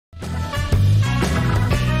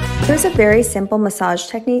Here's a very simple massage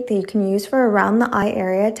technique that you can use for around the eye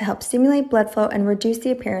area to help stimulate blood flow and reduce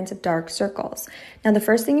the appearance of dark circles. Now, the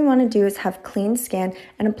first thing you want to do is have clean skin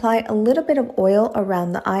and apply a little bit of oil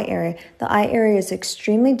around the eye area. The eye area is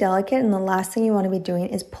extremely delicate, and the last thing you want to be doing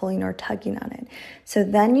is pulling or tugging on it. So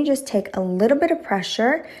then you just take a little bit of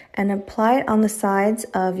pressure and apply it on the sides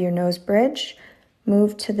of your nose bridge.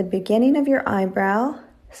 Move to the beginning of your eyebrow,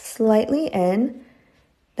 slightly in,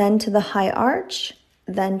 then to the high arch,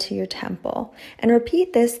 then to your temple, and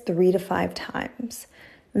repeat this 3 to 5 times.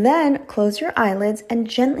 Then close your eyelids and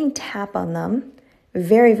gently tap on them,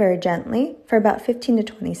 very, very gently, for about 15 to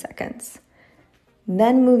 20 seconds.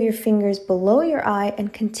 Then move your fingers below your eye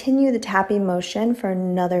and continue the tapping motion for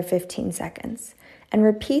another 15 seconds. And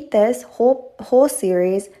repeat this whole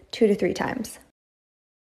series 2 to 3 times.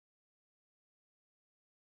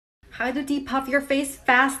 How to depuff your face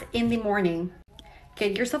fast in the morning.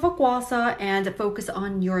 Get yourself a Gua Sha and focus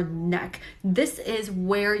on your neck. This is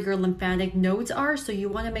where your lymphatic nodes are, so you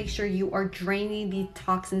want to make sure you are draining the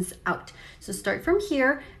toxins out. So start from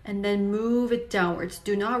here and then move it downwards.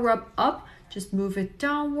 Do not rub up, just move it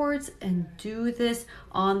downwards, and do this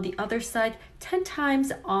on the other side 10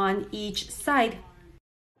 times on each side.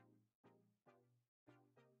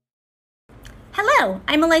 Hello,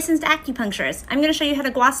 I'm a licensed acupuncturist. I'm going to show you how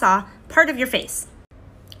to Gua Sha part of your face.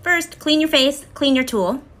 First, clean your face, clean your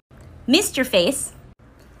tool, mist your face,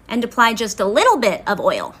 and apply just a little bit of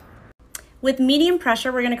oil. With medium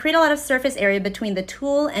pressure, we're going to create a lot of surface area between the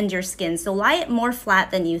tool and your skin, so lie it more flat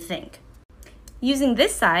than you think. Using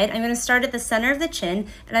this side, I'm going to start at the center of the chin,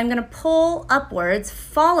 and I'm going to pull upwards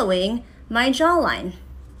following my jawline.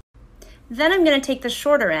 Then I'm going to take the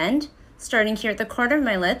shorter end, starting here at the corner of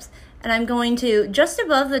my lips, and I'm going to, just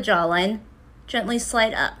above the jawline, gently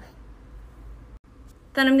slide up.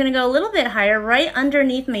 Then I'm going to go a little bit higher, right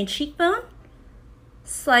underneath my cheekbone,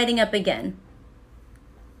 sliding up again.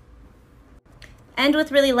 And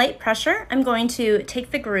with really light pressure, I'm going to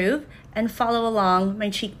take the groove and follow along my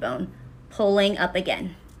cheekbone, pulling up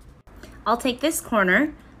again. I'll take this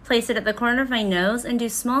corner, place it at the corner of my nose, and do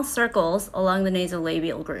small circles along the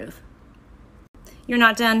nasolabial groove. You're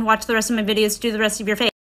not done. Watch the rest of my videos to do the rest of your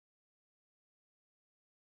face.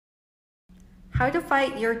 How to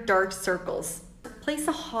fight your dark circles. Place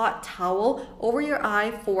a hot towel over your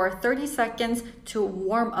eye for 30 seconds to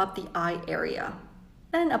warm up the eye area.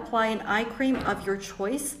 Then apply an eye cream of your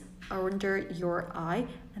choice under your eye,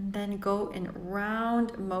 and then go in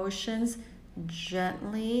round motions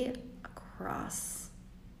gently across.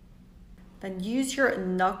 Then use your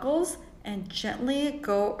knuckles and gently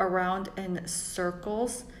go around in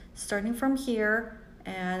circles, starting from here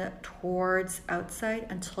and towards outside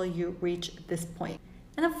until you reach this point.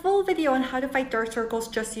 And a full video on how to fight dark circles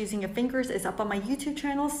just using your fingers is up on my YouTube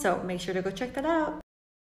channel, so make sure to go check that out.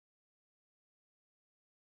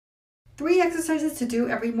 3 exercises to do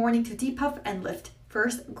every morning to depuff and lift.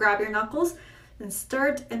 First, grab your knuckles, then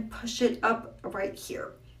start and push it up right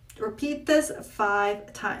here. Repeat this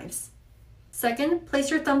 5 times. Second,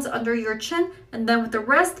 place your thumbs under your chin, and then with the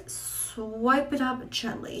rest, swipe it up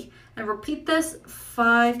gently. And repeat this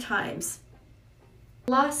 5 times.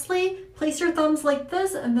 Lastly, place your thumbs like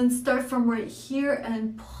this and then start from right here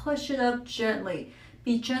and push it up gently.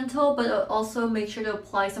 Be gentle, but also make sure to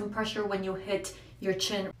apply some pressure when you hit your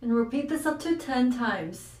chin. And repeat this up to 10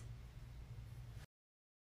 times.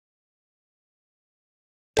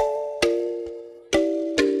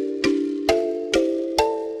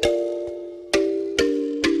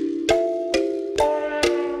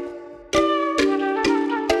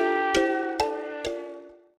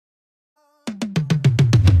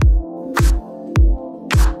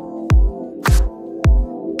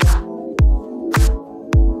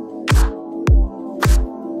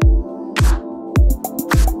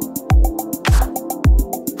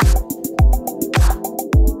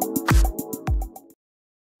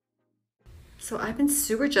 So I've been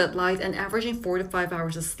super jet lagged and averaging 4 to 5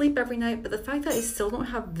 hours of sleep every night, but the fact that I still don't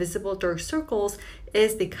have visible dark circles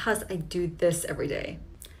is because I do this every day.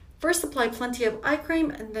 First, apply plenty of eye cream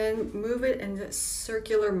and then move it in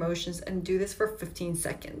circular motions and do this for 15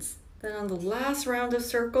 seconds. Then on the last round of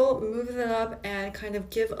circle, move it up and kind of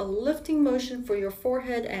give a lifting motion for your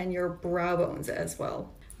forehead and your brow bones as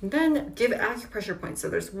well. And then give acupressure points. So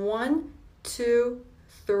there's 1, 2,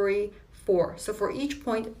 3, 4. So for each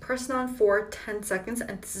point, press it on for 10 seconds,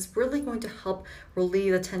 and this is really going to help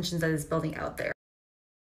relieve the tension that is building out there.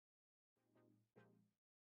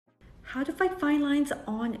 How to fight fine lines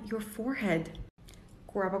on your forehead.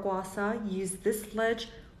 Grab a Gua Sha, use this ledge,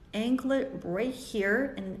 angle it right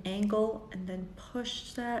here in an angle, and then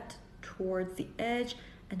push that towards the edge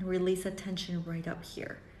and release the tension right up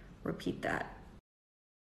here. repeat that.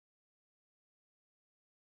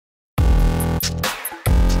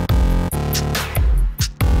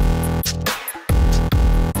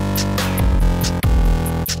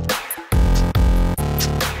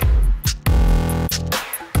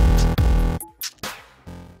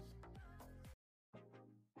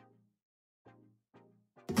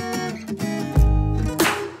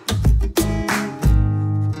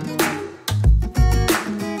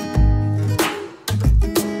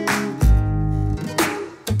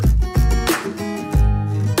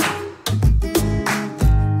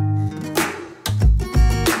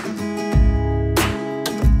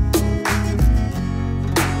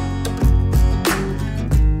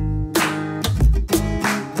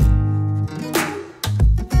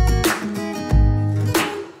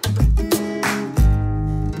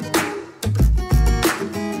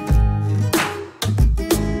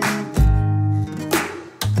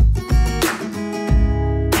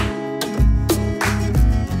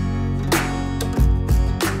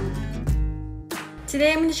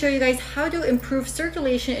 Today I'm going to show you guys how to improve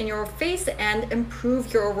circulation in your face and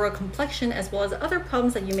improve your overall complexion as well as other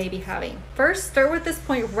problems that you may be having. First, start with this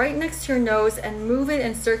point right next to your nose and move it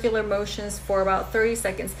in circular motions for about 30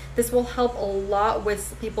 seconds. This will help a lot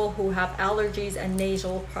with people who have allergies and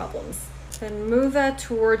nasal problems. Then move that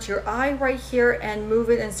towards your eye right here and move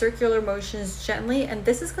it in circular motions gently, and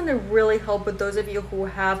this is going to really help with those of you who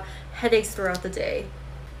have headaches throughout the day.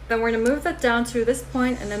 Then we're going to move that down to this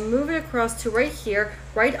point and then move it across to right here,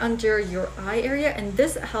 right under your eye area, and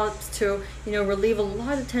this helps to, relieve a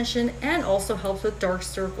lot of tension and also helps with dark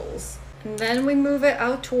circles. And then we move it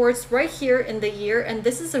out towards right here in the ear, and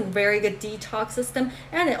this is a very good detox system,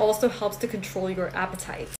 and it also helps to control your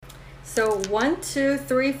appetite. So 1, 2,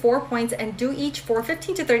 3, 4 points, and do each for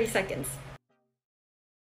 15 to 30 seconds.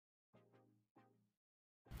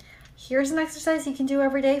 Here's an exercise you can do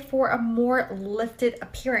every day for a more lifted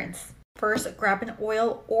appearance. First, grab an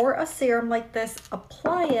oil or a serum like this,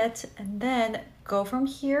 apply it, and then go from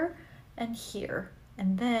here, and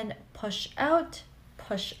then push out,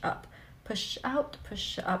 push up, push out,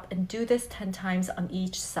 push up, and do this 10 times on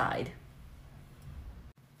each side.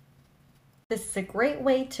 This is a great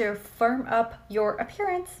way to firm up your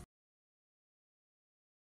appearance.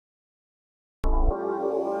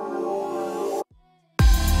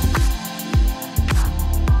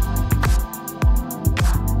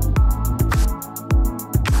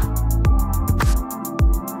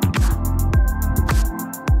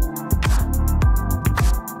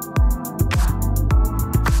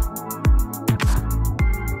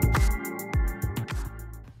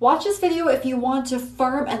 Watch this video if you want to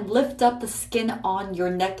firm and lift up the skin on your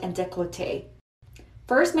neck and décolleté.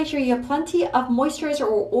 First, make sure you have plenty of moisturizer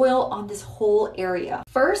or oil on this whole area.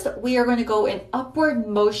 First, we are going to go in upward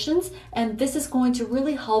motions, and this is going to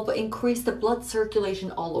really help increase the blood circulation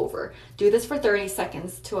all over. Do this for 30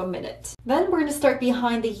 seconds to a minute. Then we're going to start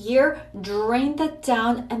behind the ear, drain that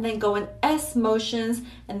down, and then go in S motions,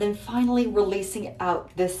 and then finally releasing it out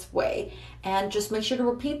this way. And just make sure to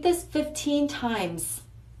repeat this 15 times.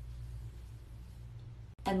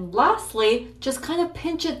 And lastly, just kind of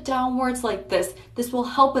pinch it downwards like this. This will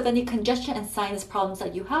help with any congestion and sinus problems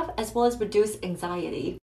that you have, as well as reduce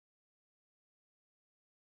anxiety.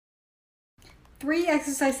 3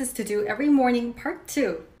 exercises to do every morning, part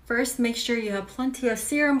 2. First, make sure you have plenty of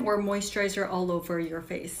serum or moisturizer all over your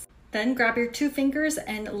face. Then grab your 2 fingers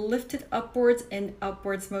and lift it upwards in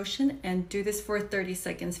upwards motion, and do this for 30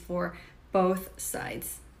 seconds for both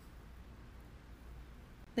sides.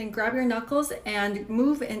 Then grab your knuckles and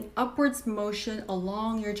move in upwards motion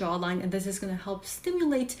along your jawline, and this is going to help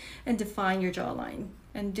stimulate and define your jawline.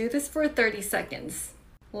 And do this for 30 seconds.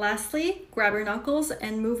 Lastly, grab your knuckles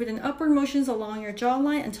and move it in upward motions along your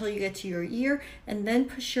jawline until you get to your ear, and then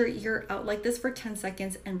push your ear out like this for 10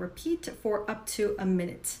 seconds and repeat for up to a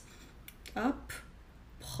minute. Up,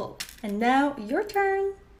 pull. And now your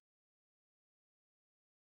turn.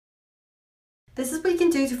 This is what you can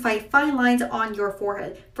do to fight fine lines on your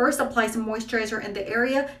forehead. First, apply some moisturizer in the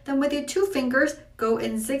area. Then with your 2 fingers, go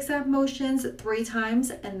in zigzag motions 3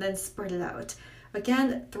 times and then spread it out.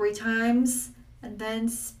 Again, 3 times and then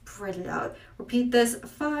spread it out. Repeat this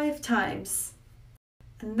 5 times.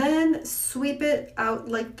 And then sweep it out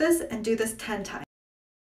like this and do this 10 times.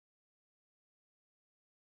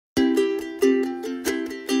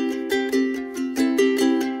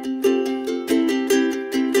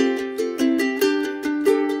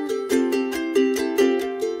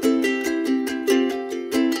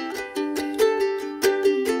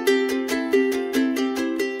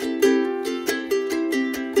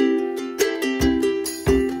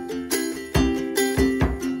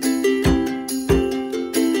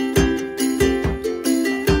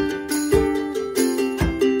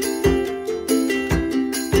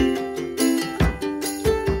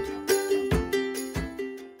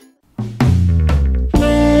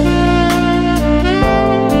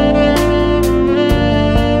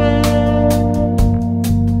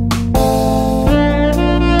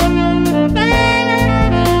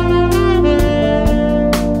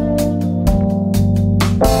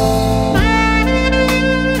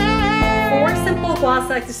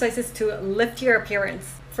 exercises to lift your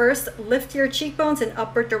appearance. First, lift your cheekbones in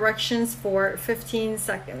upward directions for 15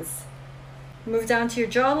 seconds. Move down to your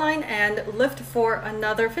jawline and lift for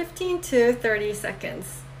another 15 to 30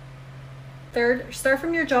 seconds. Third, start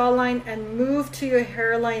from your jawline and move to your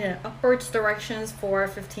hairline in upwards directions for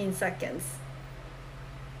 15 seconds.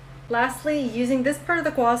 Lastly, using this part of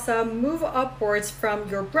the Gua Sha, move upwards from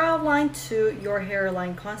your brow line to your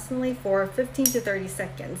hairline constantly for 15 to 30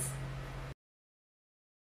 seconds.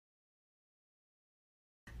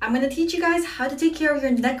 I'm going to teach you guys how to take care of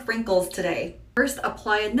your neck wrinkles today. First,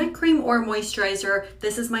 apply a neck cream or moisturizer.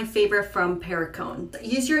 This is my favorite from Perricone.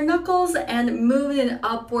 Use your knuckles and move in an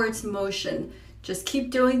upwards motion. Just keep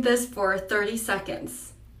doing this for 30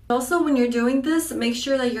 seconds. Also, when you're doing this, make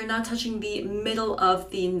sure that you're not touching the middle of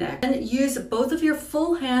the neck. And use both of your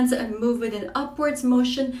full hands and move it in upwards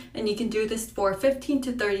motion, and you can do this for 15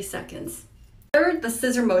 to 30 seconds. Third, the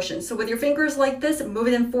scissor motion. So with your fingers like this, move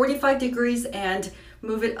it in 45 degrees and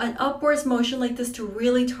move it an upwards motion like this to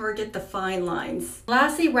really target the fine lines.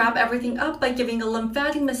 Lastly, wrap everything up by giving a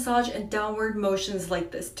lymphatic massage and downward motions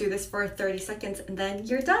like this. Do this for 30 seconds and then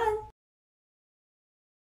you're done.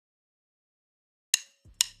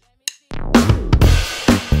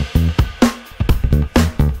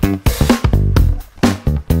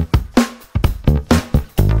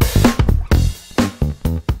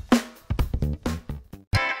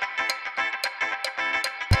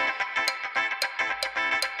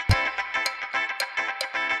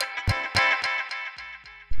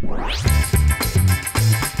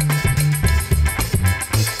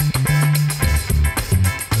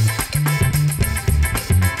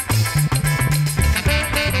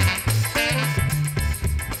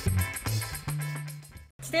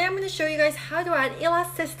 Today I'm going to show you guys how to add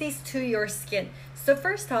elasticities to your skin. So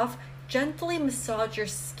first off, gently massage your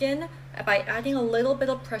skin by adding a little bit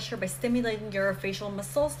of pressure by stimulating your facial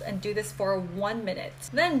muscles, and do this for 1 minute.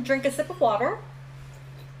 Then drink a sip of water.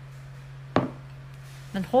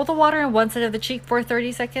 Then hold the water on one side of the cheek for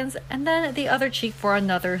 30 seconds and then the other cheek for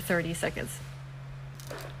another 30 seconds.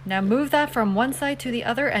 Now move that from one side to the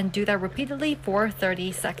other and do that repeatedly for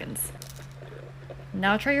 30 seconds.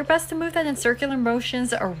 Now try your best to move that in circular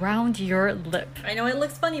motions around your lip. I know it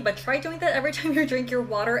looks funny, but try doing that every time you drink your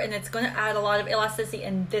water, and it's going to add a lot of elasticity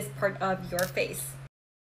in this part of your face.